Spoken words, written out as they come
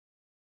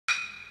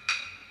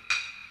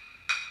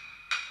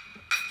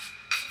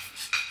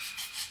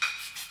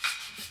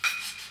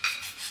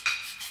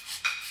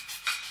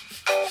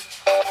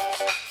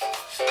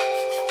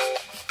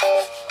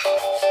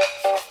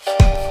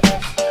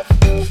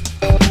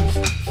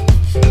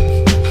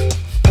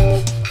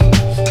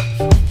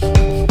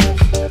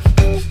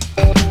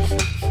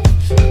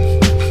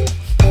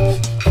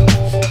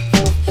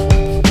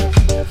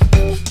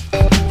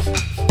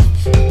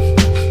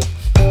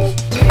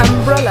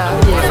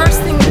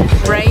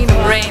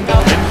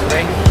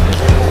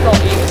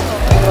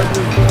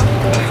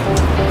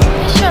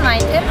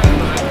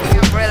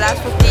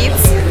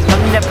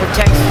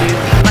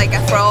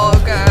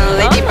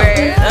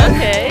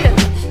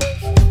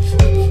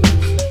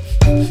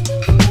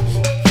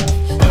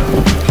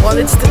Well,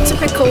 it's the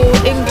typical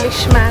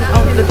Englishman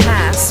of the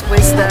past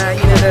with the,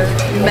 the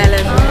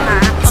melon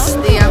hats,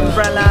 the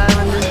umbrella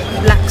and the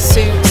black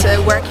suit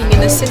working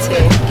in the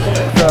city.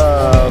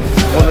 The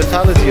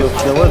volatility of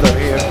the weather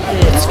here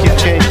just keep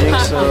changing,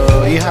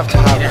 so you have to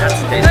have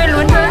it. 对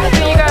伦敦是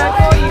一个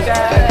多雨的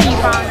地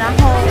方，然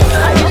后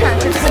机场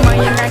是什么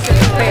应该是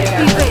必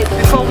备的。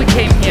Before we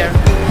came here,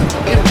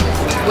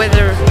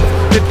 weather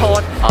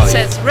report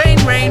says rain,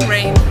 rain,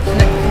 rain.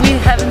 We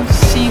haven't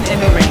seen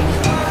any rain.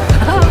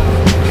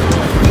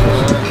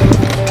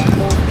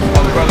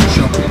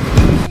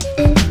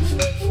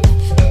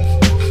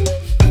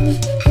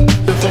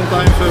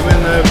 Sometimes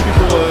when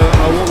people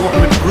are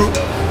walking with a group,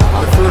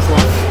 the first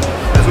one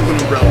has an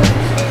umbrella.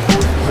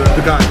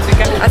 The guy.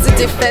 As a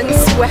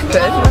defense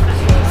weapon.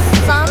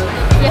 Sun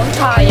is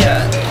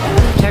tired.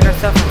 Protect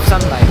yourself from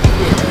sunlight.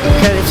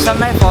 Because if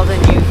sunlight falls on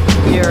you,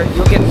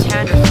 you'll get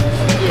tan or something.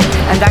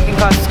 And that can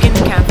cause skin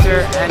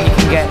cancer and you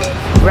can get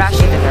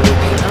rashes and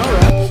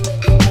everything.